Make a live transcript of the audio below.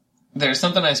there's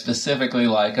something I specifically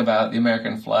like about the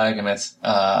American flag, and it's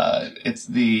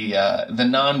the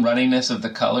non-runniness of the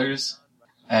colors,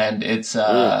 and it's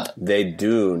they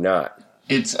do not.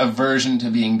 It's aversion to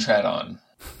being tread on.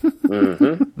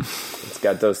 Mm-hmm. It's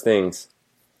got those things.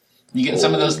 You getting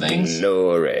some of those things?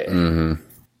 Glory. Mm-hmm.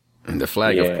 And the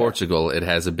flag of Portugal, it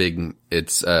has a big,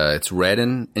 it's red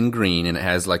and green, and it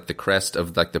has like the crest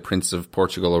of like the Prince of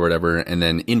Portugal or whatever. And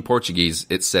then in Portuguese,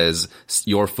 it says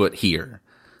your foot here.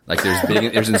 Like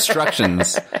there's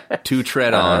instructions to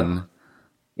tread on.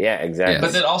 Yeah, exactly.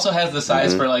 But it also has the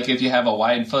size for like if you have a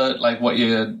wide foot, like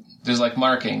there's like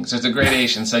markings. There's a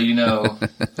gradation, so you know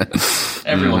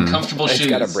everyone comfortable shoes. It's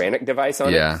got a Brannock device on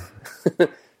it. Yeah.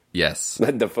 Yes.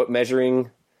 The foot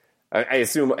measuring. I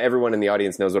assume everyone in the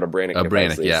audience knows what a Brannock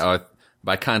device is. Yeah.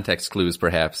 By context clues,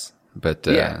 perhaps. But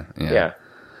yeah.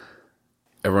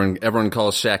 Everyone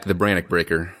calls Shaq the Brannock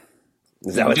breaker.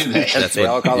 Is that what that's they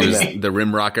all call him? That? The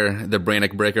rim rocker, the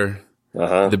Brannock breaker,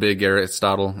 the big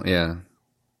Aristotle. Yeah.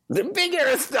 The big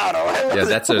Aristotle.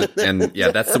 That's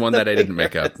the one that I didn't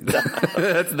make up.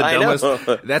 That's the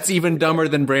dumbest. That's even dumber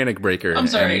than Brannock breaker. I'm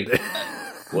sorry.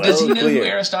 Does he know who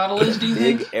Aristotle is? Do you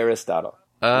think? Big Aristotle.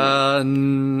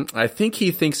 I think he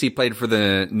thinks he played for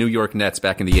the New York Nets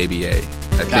back in the ABA.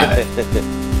 Got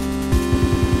it.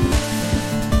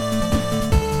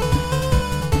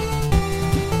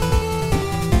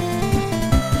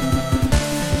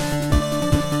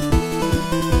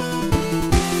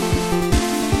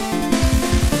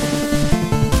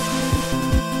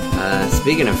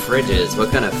 Speaking of fridges,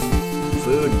 what kind of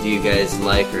food do you guys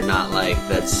like or not like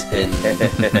that's in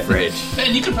the fridge?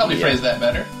 Man, you could probably phrase that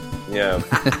better. Yeah.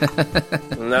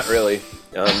 Not really.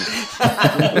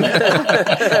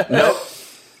 Nope.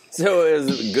 So it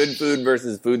was good food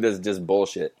versus food that's just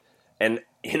bullshit. And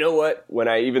you know what? When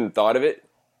I even thought of it,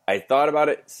 I thought about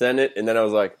it, sent it, and then I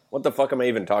was like, what the fuck am I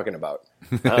even talking about?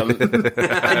 I didn't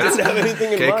have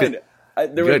anything in mind.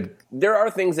 There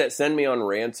are things that send me on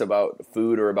rants about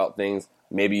food or about things.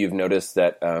 Maybe you've noticed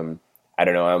that, I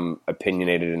don't know, I'm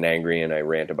opinionated and angry and I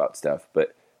rant about stuff.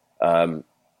 But I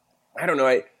don't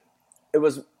know.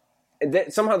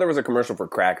 Somehow there was a commercial for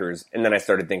crackers, and then I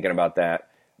started thinking about that.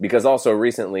 Because also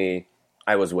recently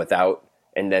I was without,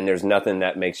 and then there's nothing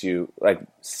that makes you, like,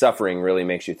 suffering really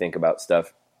makes you think about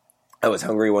stuff. I was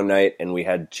hungry one night, and we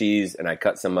had cheese, and I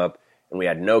cut some up, and we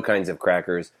had no kinds of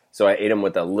crackers. So I ate them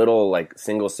with a little, like,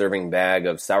 single-serving bag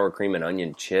of sour cream and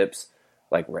onion chips.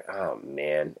 Like, oh,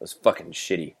 man, it was fucking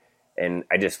shitty. And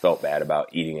I just felt bad about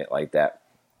eating it like that.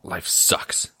 Life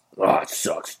sucks. Oh, it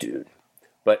sucks, dude.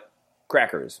 But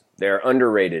crackers, they're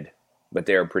underrated, but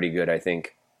they're pretty good, I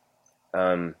think.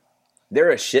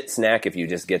 They're a shit snack if you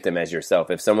just get them as yourself.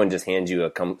 If someone just hands you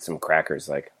some crackers,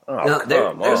 like,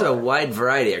 there's a wide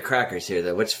variety of crackers here,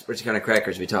 though. Which kind of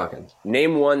crackers are we talking?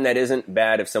 Name one that isn't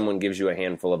bad if someone gives you a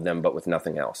handful of them, but with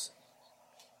nothing else.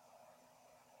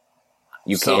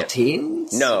 You can't.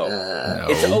 Saltines? No.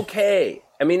 It's okay.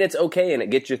 I mean, it's okay, and it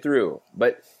gets you through.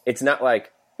 But it's not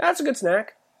like, that's a good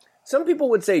snack. Some people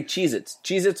would say Cheez-Its.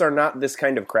 Cheez-Its are not this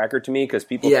kind of cracker to me because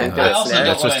people think they're I also snack.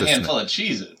 don't want a handful of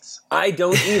Cheez-Its. I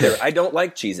don't either. I don't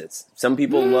like Cheez-Its. Some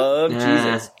people love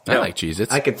Cheez-Its. I like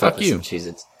Cheez-Its. I could fuck with some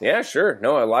Cheez-Its. Yeah, sure.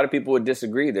 No, a lot of people would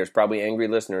disagree. There's probably angry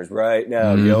listeners right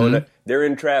now yelling. They're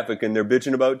in traffic and they're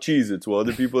bitching about Cheez-Its while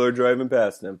other people are driving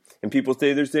past them. And people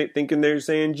say thinking they're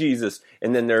saying Jesus,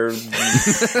 and then they're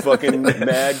fucking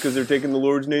mad because they're taking the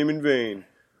Lord's name in vain.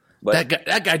 But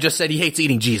that guy just said he hates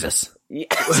eating Jesus. Yeah.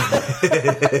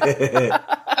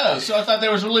 Oh, so I thought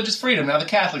there was religious freedom. Now the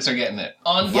Catholics are getting it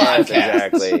on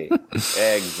podcast.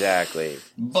 Exactly.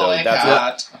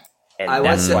 Boycott.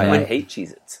 That's why I hate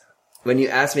Cheez-Its. When you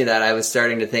asked me that, I was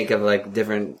starting to think of like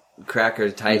different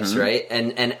cracker types, right?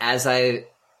 And as I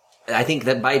think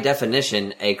that by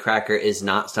definition, a cracker is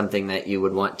not something that you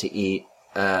would want to eat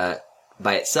by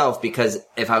itself, because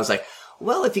if I was like,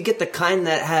 well, if you get the kind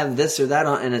that have this or that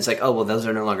on, and it's like, oh, well, those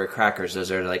are no longer crackers. Those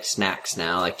are like snacks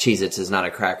now. Like Cheez-Its is not a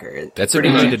cracker. That's pretty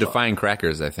easy to define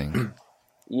crackers, I think.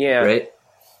 Yeah. Right?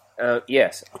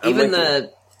 Yes. Even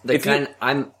the kind,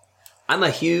 I'm a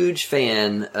huge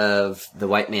fan of the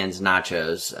white man's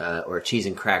nachos, or cheese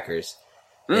and crackers.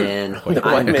 And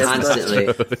I'm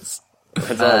constantly,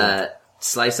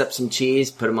 slice up some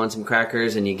cheese, put them on some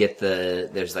crackers, and you get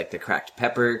there's like the cracked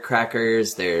pepper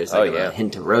crackers, there's like a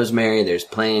hint of rosemary, there's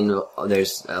plain,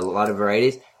 there's a lot of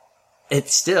varieties.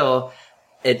 It's still,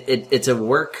 it's a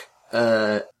work,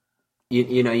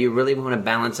 you really want to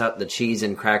balance out the cheese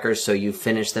and crackers so you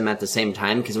finish them at the same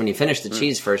time, because when you finish the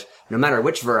cheese first, no matter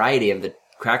which variety of the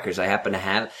crackers I happen to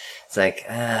have, It's like,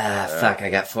 fuck, I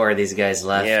got 4 of these guys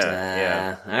left.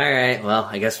 Yeah. All right, well,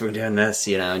 I guess we're doing this,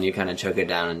 and you kind of choke it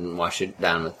down and wash it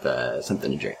down with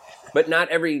something to drink. But not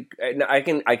every. I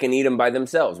can eat them by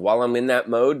themselves. While I'm in that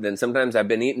mode, then sometimes I've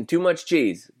been eating too much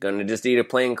cheese. Gonna just eat a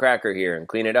plain cracker here and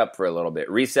clean it up for a little bit.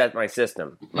 Reset my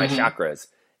system, my chakras.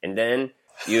 And then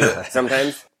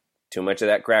sometimes too much of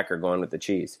that cracker going with the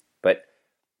cheese. But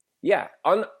yeah,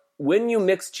 when you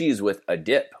mix cheese with a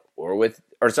dip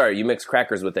you mix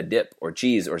crackers with a dip or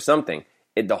cheese or something,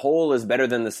 the whole is better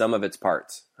than the sum of its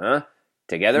parts. Huh?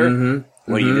 Together?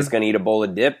 What, are you just going to eat a bowl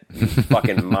of dip? You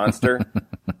fucking monster.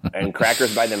 And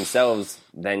crackers by themselves,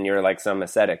 then you're like some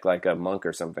ascetic, like a monk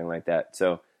or something like that.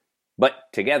 So, but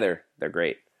together, they're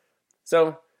great.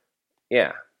 So,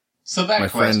 yeah. So that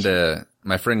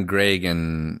my friend Greg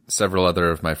and several other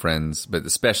of my friends, but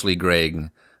especially Greg,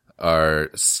 are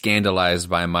scandalized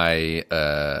by my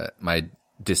my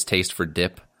distaste for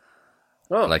dip.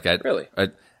 Oh, really?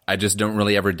 I just don't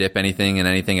really ever dip anything in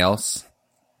anything else.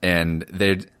 And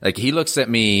they're like, he looks at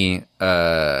me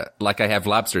like I have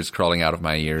lobsters crawling out of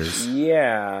my ears.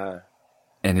 Yeah.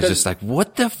 And he's just like,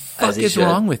 what the fuck is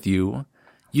wrong with you?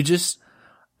 You just,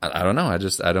 I don't know. I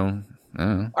don't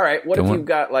know. All right. What if you've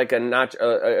got like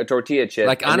a tortilla chip?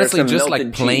 Like, honestly, just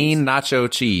like plain nacho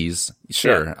cheese.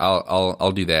 Sure. Yeah.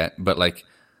 I'll do that. But like,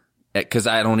 cause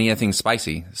I don't eat anything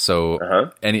spicy.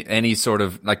 So any sort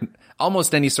of like,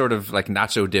 almost any sort of like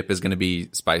nacho dip is going to be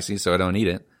spicy. So I don't eat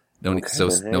it. No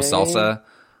salsa. No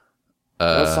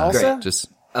salsa?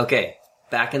 Just okay.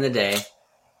 Back in the day,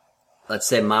 let's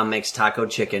say mom makes taco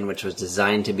chicken, which was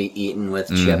designed to be eaten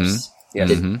with chips. Yeah.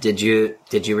 Did you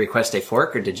request a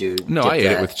fork or did you? No, I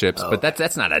ate it with chips, but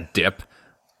that's not a dip.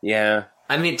 Yeah.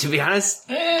 I mean, to be honest,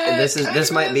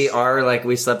 this might be our, like,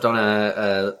 we slept on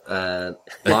a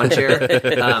lawn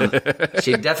chair.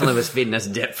 She definitely was feeding us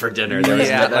dip for dinner.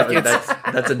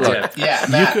 That's a dip. Yeah,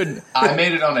 Matt, I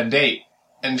made it on a date.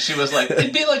 And she was like,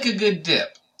 it'd be like a good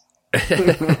dip.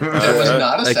 There was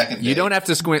not a second date. You don't have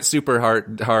to squint super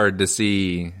hard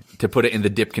to put it in the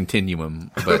dip continuum.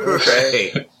 But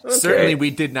certainly we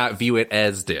did not view it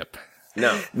as dip.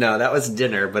 No, that was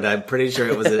dinner, but I'm pretty sure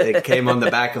it came on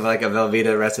the back of like a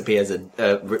Velveeta recipe as a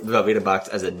Velveeta box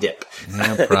as a dip.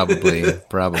 Yeah, probably.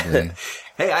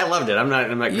 Hey, I loved it. I'm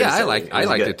not. Yeah, I liked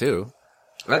it too.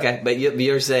 Okay, but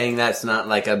you're saying that's not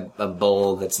like a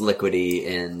bowl that's liquidy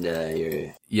and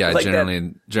you're... Yeah, like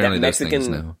generally those things,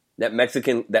 no.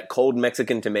 That cold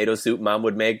Mexican tomato soup mom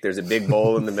would make. There's a big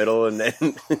bowl in the middle, and then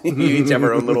you each have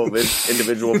our own little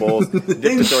individual bowls. Dip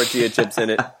the tortilla chips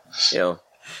in it.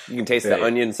 You can taste the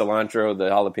onion, cilantro, the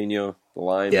jalapeno, the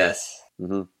lime. Yes.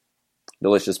 Mm-hmm.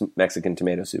 Delicious Mexican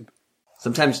tomato soup.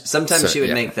 Sometimes she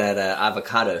would make that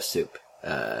avocado soup.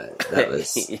 That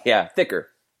was... thicker.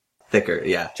 Thicker,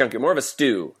 yeah. Chunky, more of a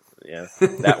stew. Yeah,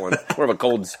 that one. More of a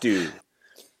cold stew.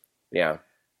 Yeah.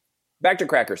 Back to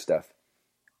cracker stuff.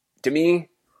 To me,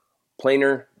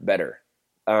 plainer, better.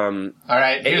 All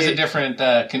right, here's a different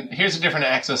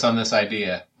axis on this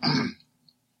idea.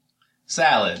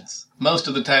 Salads. Most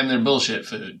of the time, they're bullshit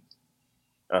food.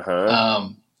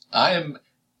 I'm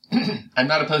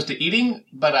not opposed to eating,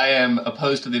 but I am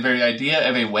opposed to the very idea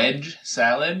of a wedge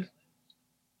salad,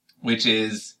 which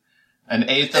is an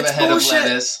eighth of a head of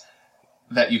lettuce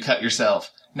that you cut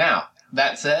yourself. Now,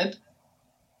 that said,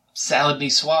 salad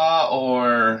niçoise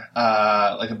or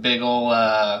like a big ol'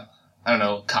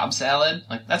 Cobb salad,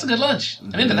 like that's a good lunch.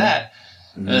 I'm into that.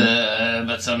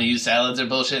 But some of you salads are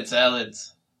bullshit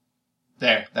salads.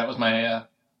 There, that was my...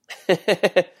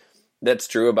 That's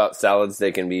true about salads.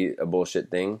 They can be a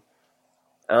bullshit thing.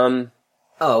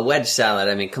 Wedge salad.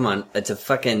 I mean, come on. It's a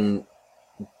fucking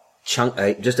chunk,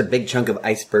 just a big chunk of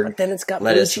iceberg. But then it's got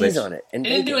lettuce, blue cheese on it. And it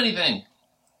didn't do anything.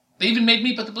 They even made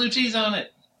me put the blue cheese on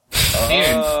it.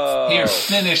 Here,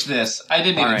 finish this. I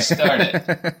didn't even start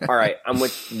it. All right, I'm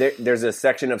with. There's a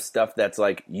section of stuff that's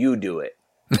like, you do it.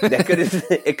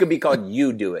 It could be called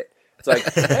you do it. It's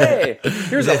like, hey,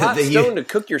 here's a hot stone to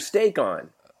cook your steak on.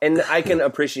 And I can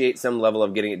appreciate some level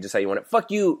of getting it just how you want it.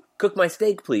 Fuck you, cook my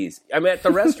steak, please. I'm at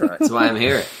the restaurant. That's why I'm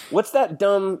here. What's that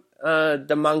dumb,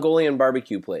 the Mongolian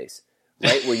barbecue place,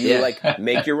 right? Where you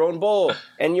make your own bowl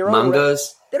and your own.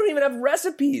 Mongos. They don't even have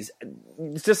recipes.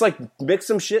 It's just like, mix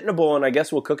some shit in a bowl and I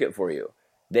guess we'll cook it for you.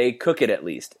 They cook it at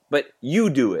least. But you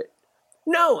do it.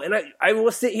 No, and I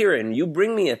will sit here and you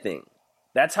bring me a thing.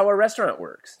 That's how a restaurant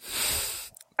works.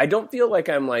 I don't feel like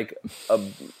I'm like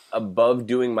above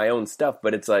doing my own stuff,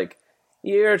 but it's like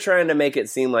you're trying to make it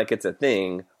seem like it's a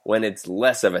thing when it's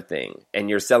less of a thing, and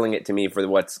you're selling it to me for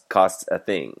what costs a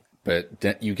thing.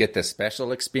 But you get the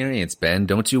special experience, Ben.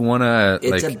 Don't you want to?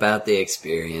 It's about the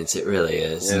experience. It really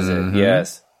is. Is it?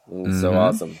 Yes. So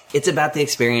awesome. It's about the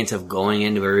experience of going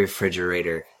into a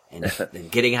refrigerator and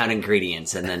getting out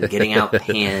ingredients and then getting out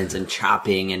pans and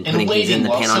chopping and putting things in the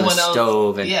pan on the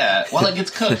stove. And while it gets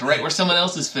cooked right where someone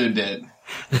else's food did.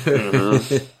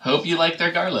 Hope you like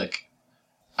their garlic.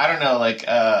 I don't know, like,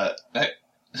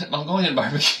 Mongolian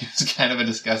barbecue is kind of a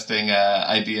disgusting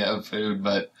idea of food,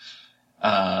 but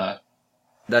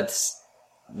that's...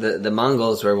 The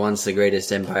Mongols were once the greatest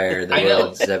empire the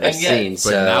world's ever seen.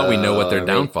 But now we know what their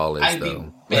downfall is, I'd be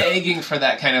begging for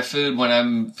that kind of food when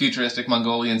I'm futuristic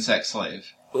Mongolian sex slave.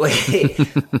 Wait,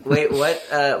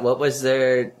 what was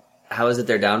their, how was it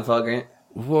their downfall, Grant?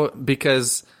 Well,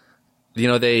 because,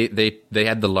 they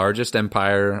had the largest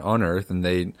empire on Earth,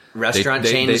 and Restaurant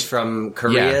chains from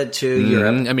Korea to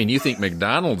Europe. I mean, you think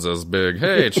McDonald's is big.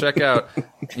 Hey, check out,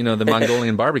 the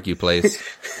Mongolian barbecue place.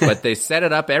 But they set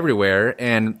it up everywhere,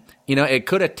 and, it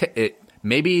could have,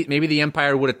 maybe the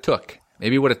empire would have took.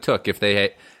 Maybe would have took if they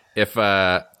had, if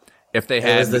they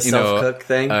had, was the self-cook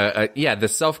thing? The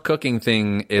self-cooking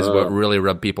thing is what really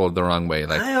rubbed people the wrong way.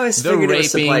 Like, I always the figured raping, it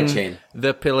was supply chain.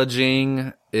 the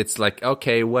pillaging, it's like,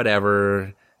 okay,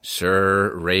 whatever.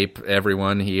 Sure, rape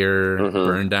everyone here,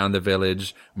 burn down the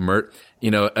village,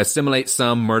 assimilate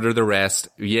some, murder the rest.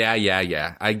 Yeah.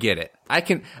 I get it. I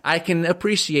can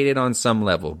appreciate it on some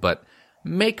level, but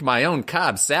make my own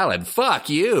Cobb salad. Fuck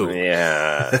you.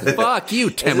 Yeah. Fuck you,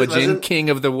 Temujin,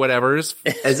 king of the whatevers.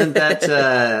 Isn't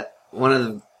that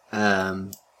one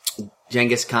of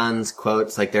Genghis Khan's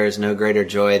quotes? Like, there is no greater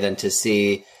joy than to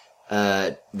see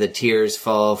the tears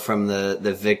fall from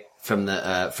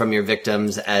from your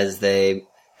victims as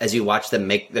you watch them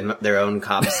make their own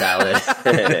Cobb salad.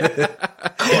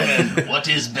 Conan, what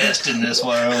is best in this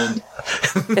world?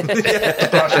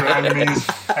 Crush your enemies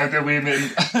out their women,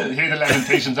 hear the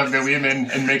lamentations of their women,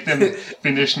 and make them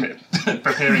finish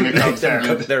preparing a Cobb salad.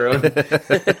 Cook their own.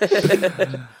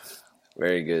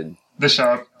 Very good. The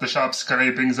sharp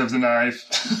scrapings of the knife.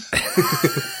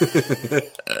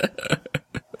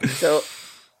 So,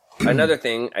 another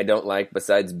thing I don't like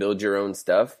besides build your own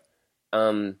stuff,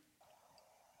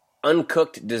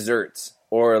 uncooked desserts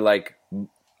or like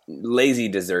lazy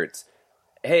desserts.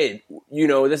 Hey,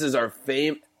 this is our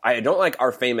I don't like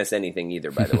our famous anything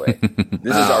either, by the way.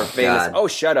 This is our famous. God. Oh,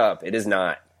 shut up. It is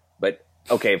not. But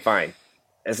okay, fine.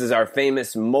 This is our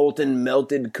famous molten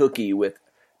melted cookie with,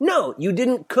 no, you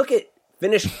didn't cook it.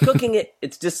 Finish cooking it.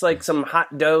 It's just like some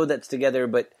hot dough that's together,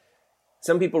 but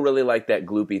some people really like that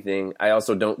gloopy thing. I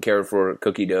also don't care for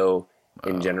cookie dough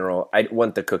in general. I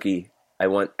want the cookie. I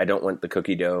don't want the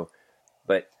cookie dough.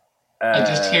 But I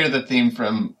just hear the theme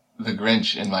from The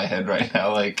Grinch in my head right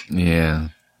now. Like, yeah,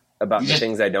 about the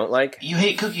things I don't like. You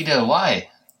hate cookie dough. Why?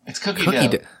 It's cookie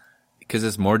dough. Because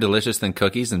it's more delicious than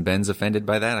cookies, and Ben's offended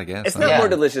by that, I guess. It's not more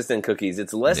delicious than cookies.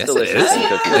 It's less delicious than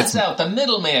cookies. Cuts out the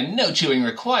middleman. No chewing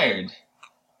required.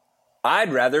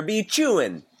 I'd rather be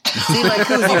chewing. See my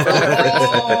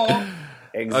koozie.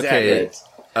 Exactly.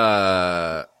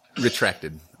 Okay.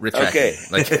 Retracted. Okay.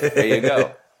 There you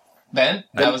go. Ben,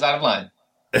 that was out of line.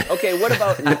 Okay, what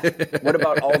about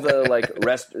all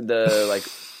the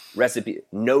recipe?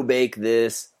 No bake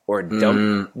this or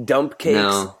dump cakes.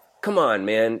 No. Come on,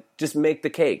 man. Just make the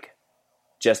cake.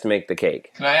 Just make the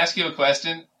cake. Can I ask you a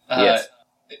question? Yes.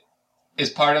 Is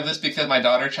part of this because my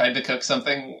daughter tried to cook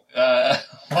something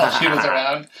while she was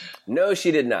around? No,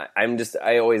 she did not.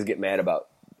 I always get mad about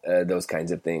those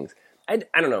kinds of things. I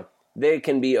don't know. They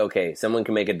can be okay. Someone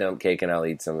can make a dump cake and I'll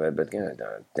eat some of it, but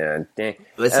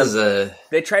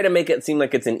they try to make it seem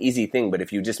like it's an easy thing, but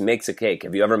if you just mix a cake,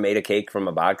 have you ever made a cake from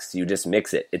a box? You just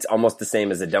mix it. It's almost the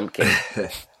same as a dump cake.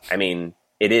 I mean,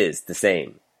 it is the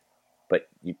same, but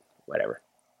whatever.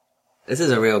 This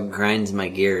is a real grinds my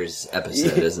gears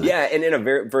episode, isn't it? Yeah,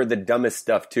 and for the dumbest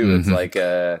stuff too. Mm-hmm. It's like,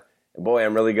 boy,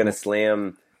 I'm really gonna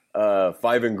slam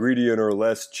 5 ingredient or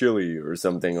less chili or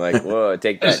something like. Whoa,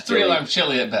 take that. It's 3-alarm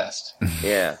chili at best.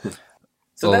 Yeah.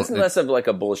 So that's less of like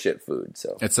a bullshit food.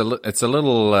 So it's a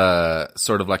little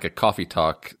sort of like a coffee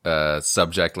talk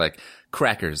subject, like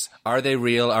crackers. Are they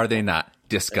real? Are they not?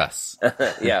 Discuss.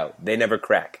 Yeah, they never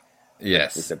crack.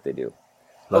 Yes, except they do.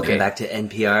 Welcome back to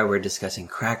NPR. We're discussing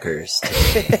crackers.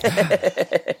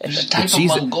 There's a type of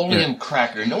Mongolian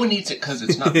cracker. No one eats it because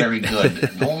it's not very good.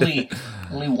 Only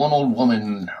one old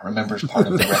woman remembers part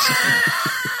of the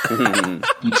recipe.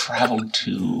 We traveled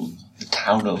to the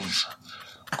town of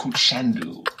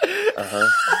Kuchandu.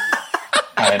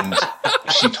 And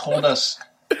she told us,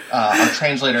 our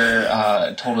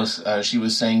translator told us, she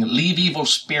was saying, "Leave evil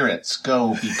spirits,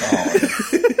 go, be gone."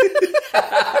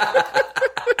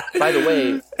 By the way,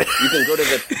 you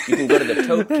can go to the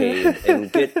tote cave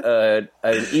and get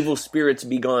an evil spirits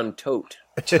be gone tote.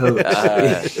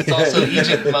 It's also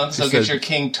Egypt month, so get your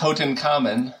king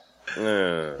Tutankhamun.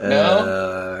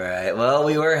 No? All right. Well,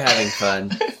 we were having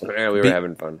fun. Yeah, we were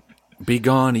having fun.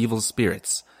 Begone, evil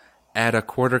spirits. Add a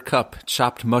quarter cup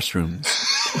chopped mushrooms.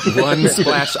 1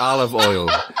 splash olive oil.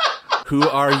 Who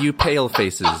are you pale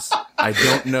faces? I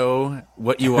don't know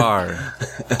what you are.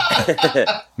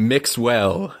 Mix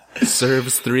well.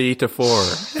 Serves 3 to 4.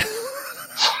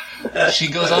 She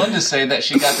goes on to say that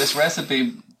she got this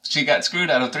recipe. She got screwed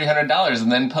out of $300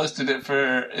 and then posted it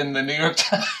in the New York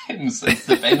Times. It's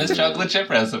the famous chocolate chip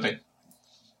recipe.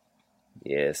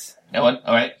 Yes. No one?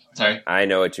 All right. Sorry. I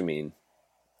know what you mean.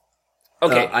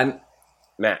 Okay.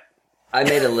 Matt. I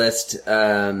made a list,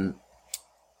 and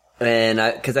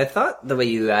because I thought the way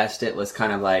you asked it was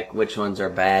kind of like which ones are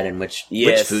bad and which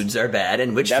foods are bad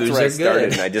and which That's foods where are I started,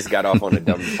 good. and I just got off on a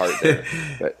dumb part there.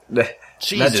 But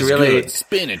Cheese That's is really- good.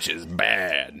 Spinach is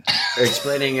bad. Or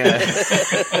explaining.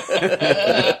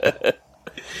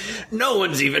 No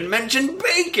one's even mentioned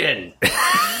bacon.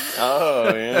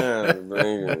 oh yeah,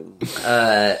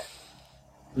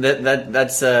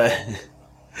 That's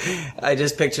I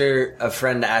just picture a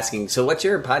friend asking, "So, what's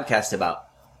your podcast about?"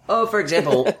 Oh, for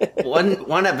example,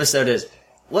 one episode is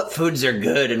what foods are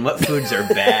good and what foods are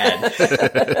bad.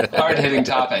 Hard-hitting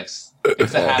topics.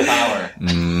 It's a half hour.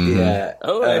 Yeah.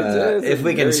 Oh, it's if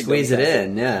we can very squeeze good it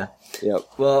in, yeah. Yep.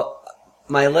 Well,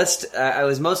 my list, I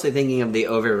was mostly thinking of the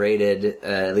overrated,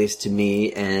 at least to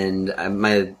me, and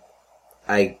as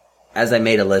I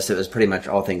made a list, it was pretty much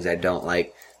all things I don't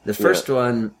like. The first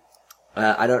one,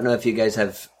 I don't know if you guys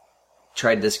have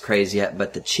tried this craze yet,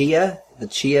 but the chia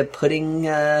pudding,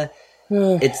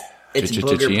 it's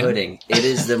booger Chia? pudding. It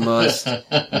is the most.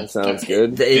 That sounds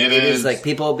good. It It is is. like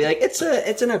people will be like, it's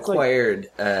an acquired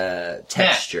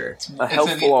texture. A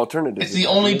healthful alternative. It's the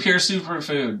only pure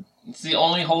superfood. It's the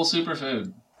only whole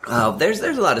superfood. Oh, there's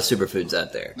a lot of superfoods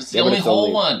out there. It's the Yeah, but only it's whole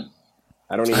only- one.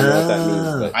 I don't even know what that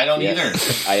means. But I don't yeah, either.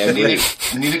 I agree.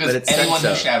 Neither But does it said anyone who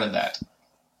so. shouted that.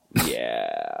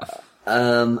 Yeah.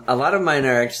 A lot of mine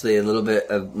are actually a little bit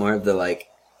of more of the like,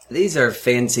 these are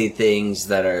fancy things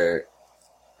that are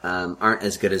aren't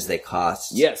as good as they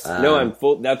cost. Yes. No, I'm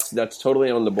full. That's totally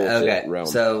on the bullshit Okay, realm.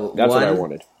 so that's what I one-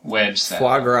 wanted. Wedge salad.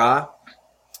 foie gras,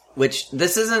 which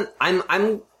this isn't.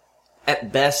 I'm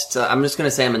at best. I'm just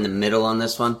gonna say I'm in the middle on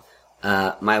this one.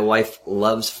 My wife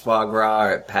loves foie gras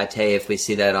or pate. If we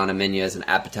see that on a menu as an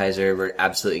appetizer, we're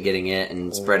absolutely getting it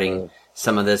and spreading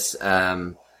some of this,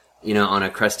 on a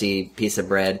crusty piece of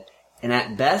bread. And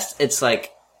at best, it's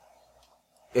like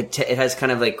it has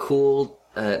kind of like cool,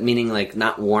 meaning like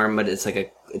not warm, but it's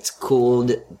like it's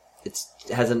cooled. It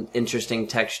has an interesting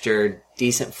texture,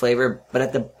 decent flavor, but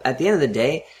at the end of the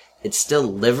day, it's still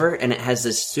liver, and it has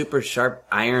this super sharp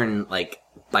iron like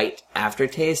bite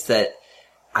aftertaste that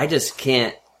I just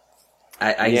can't.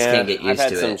 I just can't get used I've had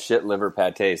to some it. shit liver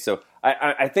pate, so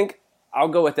I think I'll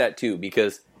go with that too,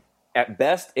 because at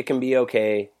best it can be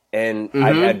okay, and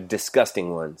I've had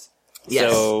disgusting ones.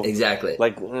 Yes, So, exactly.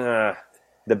 Like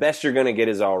the best you're gonna get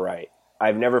is all right.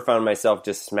 I've never found myself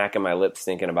just smacking my lips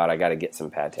thinking about I got to get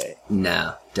some pate.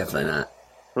 No, definitely not.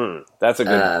 That's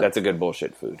a good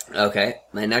bullshit food. Okay,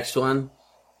 my next one,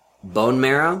 bone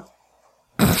marrow.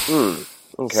 Okay.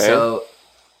 So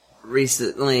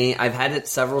recently, I've had it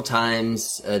several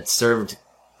times. It's served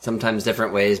sometimes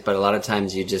different ways, but a lot of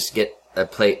times you just get a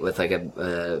plate with like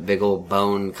a big old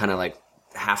bone, kind of like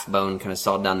half bone, kind of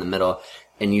sawed down the middle,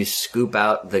 and you scoop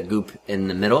out the goop in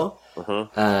the middle,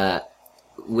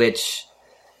 which,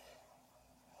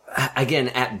 again,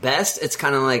 at best, it's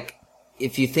kind of like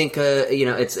if you think,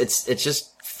 it's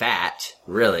just fat,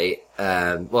 really.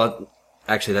 Well.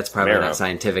 Actually, that's probably Marrow. not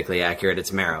scientifically accurate.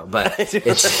 It's marrow, but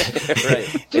it's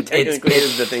Right. It technically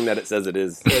is the thing that it says it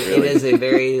is. it is a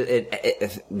very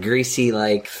greasy,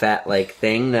 like fat, like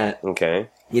thing that Okay.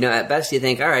 at best you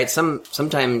think, all right,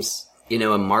 sometimes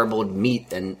a marbled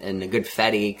meat and a good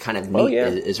fatty kind of meat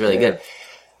is really good.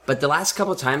 But the last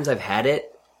couple times I've had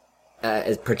it,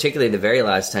 particularly the very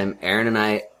last time, Aaron and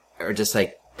I are just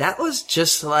like, that was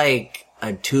just like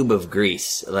a tube of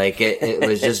grease. Like it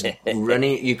was just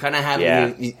running. You kind of have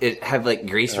it have like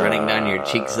grease running down your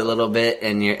cheeks a little bit,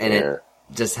 and it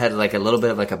just had like a little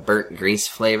bit of like a burnt grease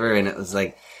flavor, and it was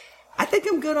like, I think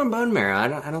I'm good on bone marrow.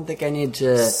 I don't think I need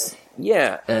to.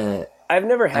 Yeah. I've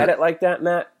never had it like that,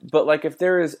 Matt, but like if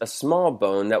there is a small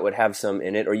bone that would have some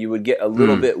in it, or you would get a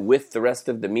little bit with the rest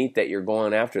of the meat that you're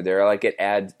going after there, like it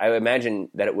adds, I imagine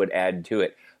that it would add to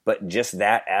it, but just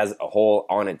that as a whole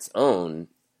on its own,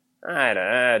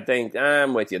 I think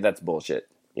I'm with you. That's bullshit.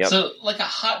 Yep. So, like a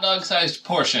hot dog sized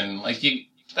portion,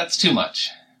 that's too much.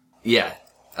 Yeah.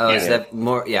 Oh, Yeah. is that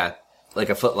more? Yeah. like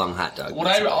a foot long hot dog. What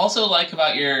I also like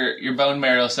about your bone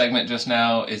marrow segment just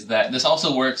now is that this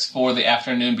also works for the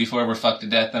afternoon before we're fucked to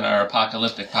death in our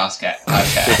apocalyptic podcast.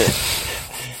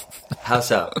 How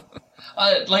so?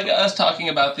 Like us talking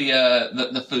about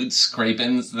the food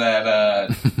scrapings that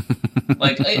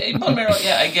like bone marrow.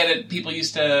 Yeah, I get it. People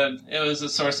used to. It was a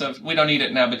source of. We don't eat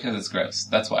it now because it's gross.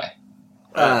 That's why.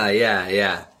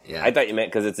 Yeah. I thought you meant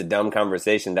because it's a dumb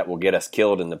conversation that will get us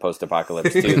killed in the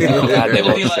post-apocalypse too. No, God, they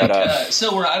it'll won't be shut like, up.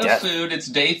 so we're out of food. It's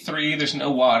day 3. There's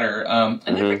no water. I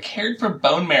never cared for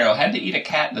bone marrow. Had to eat a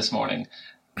cat this morning.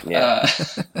 Yeah.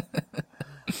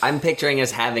 I'm picturing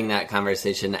us having that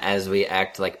conversation as we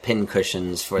act like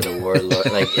pincushions for the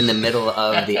warlord, like in the middle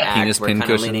of the act, Penis we're kind of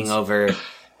pincushions. leaning over,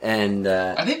 and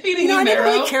Are they feeding I you didn't marrow?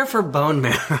 really care for bone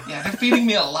marrow. Yeah, they're feeding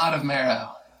me a lot of marrow.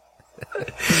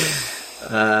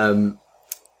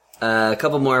 A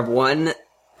couple more. One,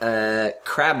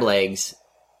 crab legs.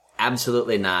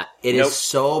 Absolutely not. It Nope. is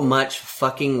so much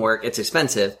fucking work. It's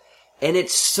expensive. And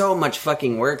it's so much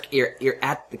fucking work. You're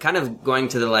at kind of going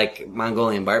to the like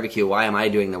Mongolian barbecue. Why am I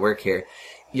doing the work here?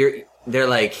 They're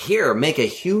like, here, make a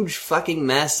huge fucking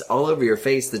mess all over your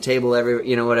face, the table,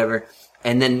 whatever.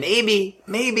 And then maybe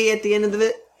at the end of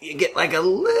it, you get like a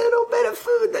little bit of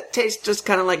food that tastes just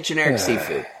kind of like generic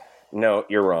seafood. No,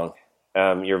 you're wrong.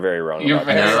 You're very wrong. You're about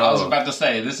very. that. I was about to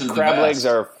say this is the Crab best. legs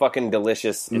are fucking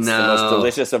delicious. It's the No. most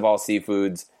delicious of all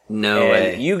seafoods. No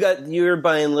And way. you're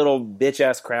buying little bitch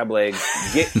ass crab legs.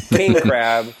 Get king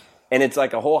crab, and it's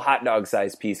like a whole hot dog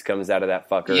sized piece comes out of that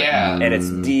fucker. Yeah. and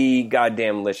it's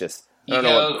goddamn delicious. I don't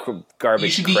know what garbage You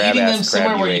should be crab eating them ass somewhere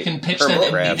crab where you ate. can pitch Hermit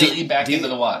them crab. immediately back into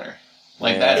the water.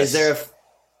 Like Yeah. that.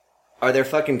 Are there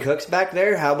fucking cooks back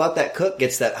there? How about that cook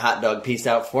gets that hot dog piece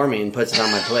out for me and puts it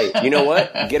on my plate? You know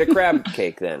what? Get a crab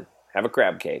cake then. Have a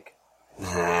crab cake. Go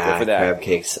for that. Crab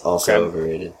cake's also Crab-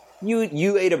 overrated.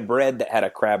 You ate a bread that had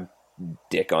a crab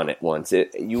dick on it once.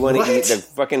 You want What? to eat the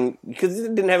fucking because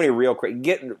it didn't have any real crab.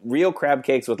 Get real crab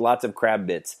cakes with lots of crab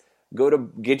bits.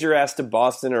 Get your ass to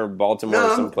Boston or Baltimore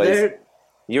or someplace.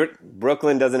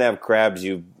 Brooklyn doesn't have crabs.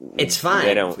 It's fine.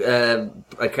 They don't.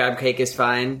 A crab cake is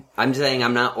fine. I'm saying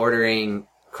I'm not ordering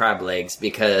crab legs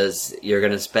because you're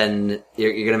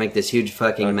gonna make this huge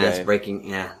fucking mess Okay. breaking.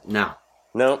 Yeah, no.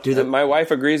 No, my wife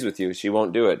agrees with you. She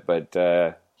won't do it, but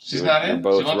She's not you're in?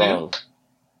 both She won't do wrong. it?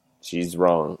 She's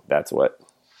wrong. That's what.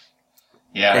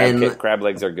 Yeah. And- Crab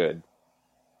legs are good.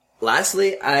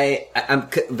 Lastly, I'm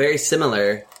very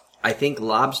similar. I think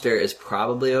lobster is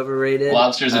probably overrated.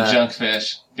 Lobster's a junk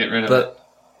fish. Get rid of it. But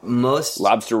most,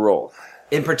 Lobster roll.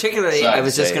 in particularly, So I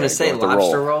was just say, going to say go with the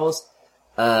lobster roll. rolls.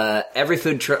 Every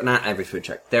food truck, not every food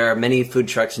truck. There are many food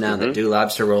trucks now that do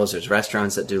lobster rolls. There's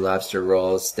restaurants that do lobster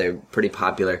rolls. They're pretty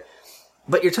popular.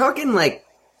 But you're talking like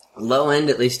low end,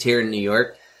 at least here in New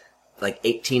York, like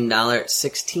 $18,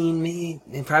 $16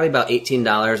 maybe, probably about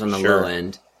 $18 on the Sure. low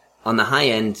end. On the high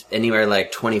end, anywhere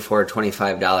like $24,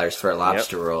 $25 for a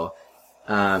lobster roll.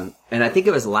 And I think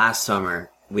it was last summer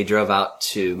we drove out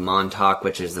to Montauk,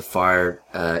 which is the far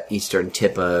eastern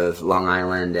tip of Long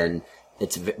Island, and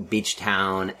it's a beach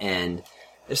town. And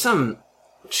there's some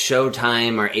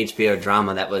Showtime or HBO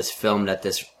drama that was filmed at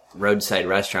this roadside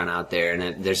restaurant out there,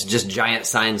 and there's just giant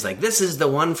signs like "This is the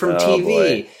one from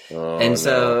TV." And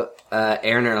so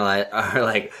Aaron are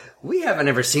like, "We haven't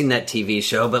ever seen that TV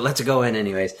show, but let's go in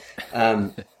anyways."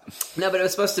 No, but it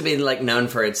was supposed to be like known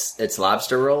for its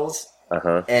lobster rolls.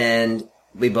 And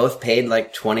we both paid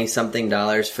like $20-something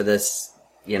for this,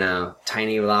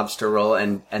 tiny lobster roll,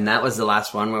 and that was the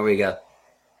last one where we go,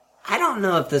 I don't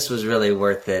know if this was really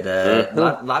worth it.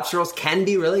 Lobster rolls can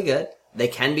be really good. They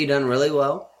can be done really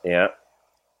well. Yeah.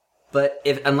 But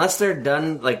unless they're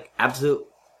done like absolutely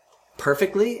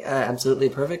perfect,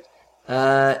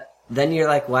 then you're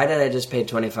like, why did I just pay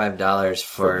 $25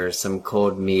 for some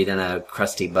cold meat and a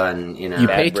crusty bun? You Bad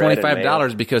pay bread and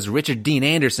 $25 because Richard Dean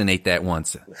Anderson ate that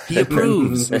once. He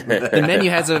approves. The menu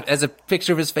has a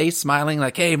picture of his face smiling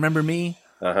like, hey, remember me?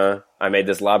 I made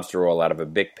this lobster roll out of a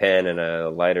Bic pen and a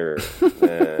lighter.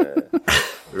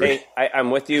 Hey,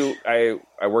 I'm with you. I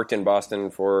worked in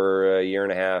Boston for a year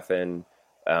and a half, and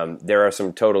there are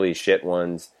some totally shit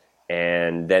ones,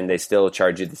 and then they still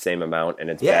charge you the same amount, and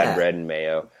it's bad bread and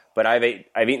mayo. But I've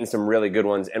eaten some really good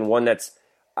ones, and one that's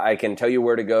I can tell you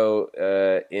where to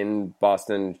go in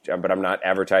Boston, but I'm not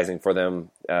advertising for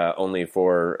them. Only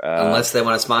for unless they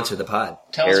want to sponsor the pod.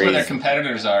 Tell us where their Aries.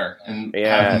 competitors are and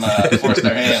Yes. have them force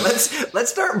their hand. Let's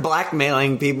start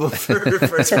blackmailing people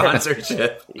for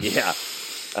sponsorship. Yeah.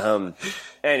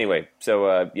 Anyway,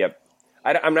 so yep.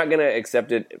 I'm not going to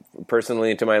accept it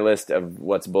personally to my list of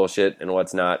what's bullshit and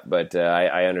what's not, but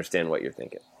I understand what you're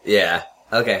thinking. Yeah.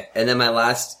 Okay. And then my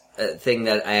last thing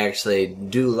that I actually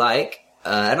do like.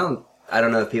 I don't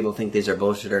know if people think these are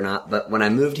bullshit or not, but when I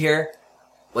moved here,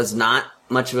 was not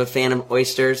much of a fan of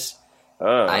oysters.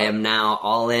 I am now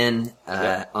all in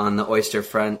on the oyster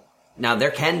front. Now,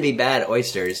 there can be bad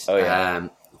oysters,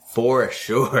 for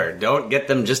sure. Don't get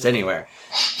them just anywhere.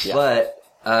 Yeah. But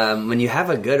when you have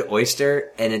a good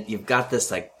oyster and you've got this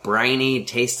like briny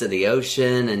taste of the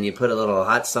ocean, and you put a little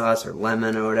hot sauce or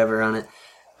lemon or whatever on it,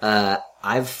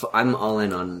 I'm all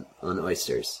in on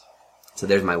oysters. So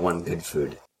there's my one good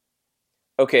food.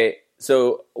 Okay,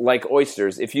 so like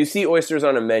oysters, if you see oysters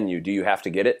on a menu, do you have to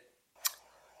get it?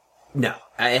 No,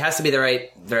 it has to be the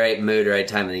right mood, right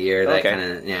time of the year. That kind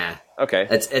of Okay,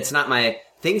 it's not my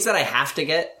things that I have to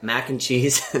get: mac and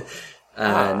cheese,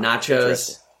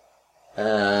 nachos.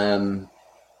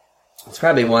 It's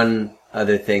probably one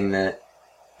other thing that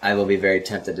I will be very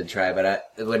tempted to try. But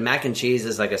when mac and cheese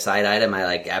is like a side item, I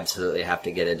like absolutely have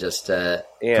to get it just to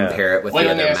compare it with the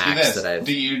other macs that I've.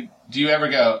 Do you ever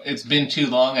go? It's been too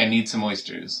long. I need some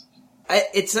oysters.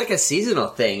 It's like a seasonal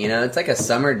thing, you know? It's like a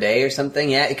summer day or something.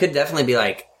 Yeah, it could definitely be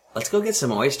like, let's go get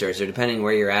some oysters. Or depending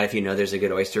where you're at, if you know there's a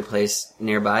good oyster place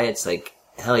nearby, it's like,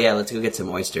 hell yeah, let's go get some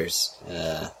oysters.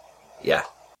 Yeah.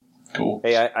 Cool.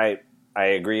 Hey, I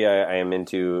agree. I am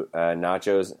into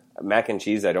nachos. Mac and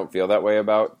cheese, I don't feel that way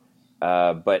about.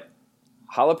 But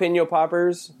jalapeno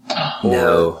poppers,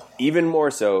 no. Even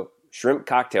more so, shrimp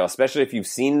cocktail, especially if you've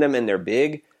seen them and they're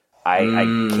big, I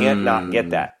can't not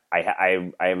get that.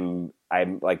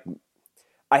 I'm like,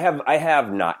 I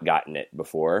have not gotten it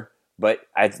before, but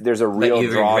there's a real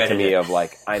draw to me of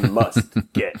like, I must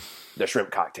get the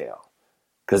shrimp cocktail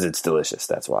because it's delicious.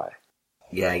 That's why.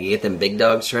 Yeah, you get them big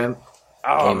dog shrimp.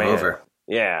 Oh, man. Over.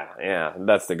 Yeah,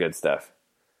 that's the good stuff.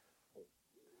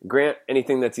 Grant,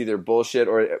 anything that's either bullshit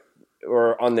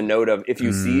or on the note of if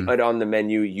you see it on the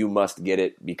menu, you must get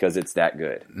it because it's that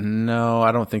good. No,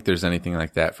 I don't think there's anything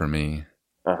like that for me.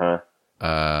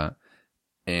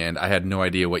 And I had no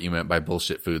idea what you meant by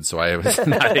bullshit food, so I was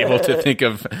not able to think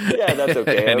of yeah, that's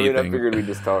okay. anything. I figured we'd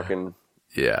just talking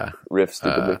riff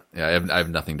stupidly. I have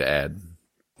nothing to add.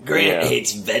 Grant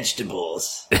hates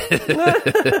vegetables.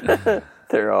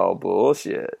 They're all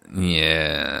bullshit.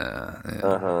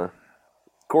 Yeah.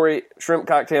 Corey, shrimp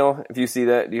cocktail, if you see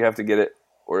that, do you have to get it?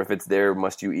 Or if it's there,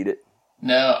 must you eat it?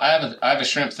 No, I have a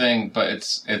shrimp thing, but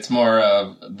it's more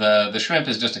of the shrimp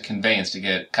is just a conveyance to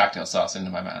get cocktail sauce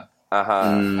into my mouth.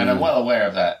 And I'm well aware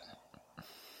of that.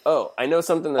 Oh, I know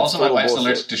something that's also my wife's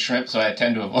allergic to shrimp, so I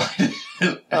tend to avoid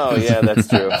it. Oh yeah, that's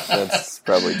true. That's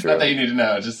probably true. Not that you need to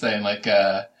know. Just saying, like,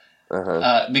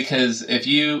 because if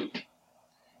you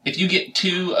get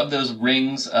 2 of those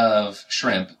rings of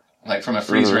shrimp, like from a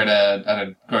freezer at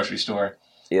a grocery store,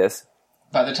 yes,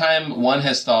 by the time one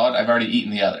has thawed, I've already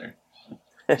eaten the other.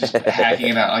 Just hacking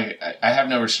it out. Like, I have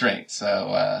no restraint, so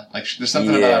like, there's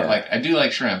something about like I do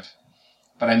like shrimp,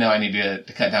 but I know I need to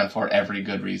cut down for every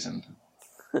good reason.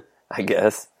 I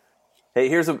guess. Hey,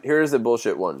 here's a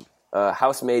bullshit one.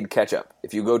 House-made ketchup.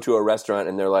 If you go to a restaurant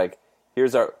and they're like,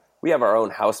 we have our own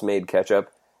house-made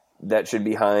ketchup, that should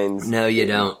be Heinz. No, you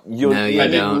don't. You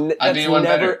don't. That's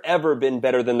never ever been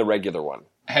better than the regular one.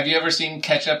 Have you ever seen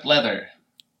ketchup leather?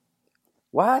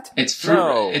 What? It's fruit.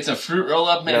 No. It's a fruit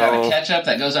roll-up made out of ketchup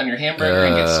that goes on your hamburger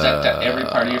and gets stuck to every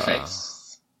part of your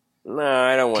face. No,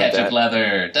 I don't want ketchup that.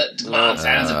 Leather. Come on,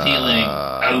 sounds appealing.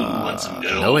 Oh, want some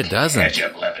good old doesn't.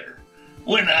 Ketchup leather.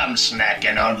 When I'm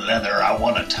snacking on leather, I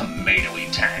want a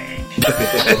tomatoey tang.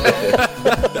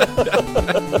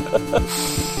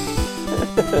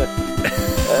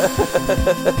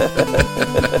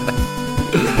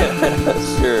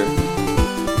 Sure.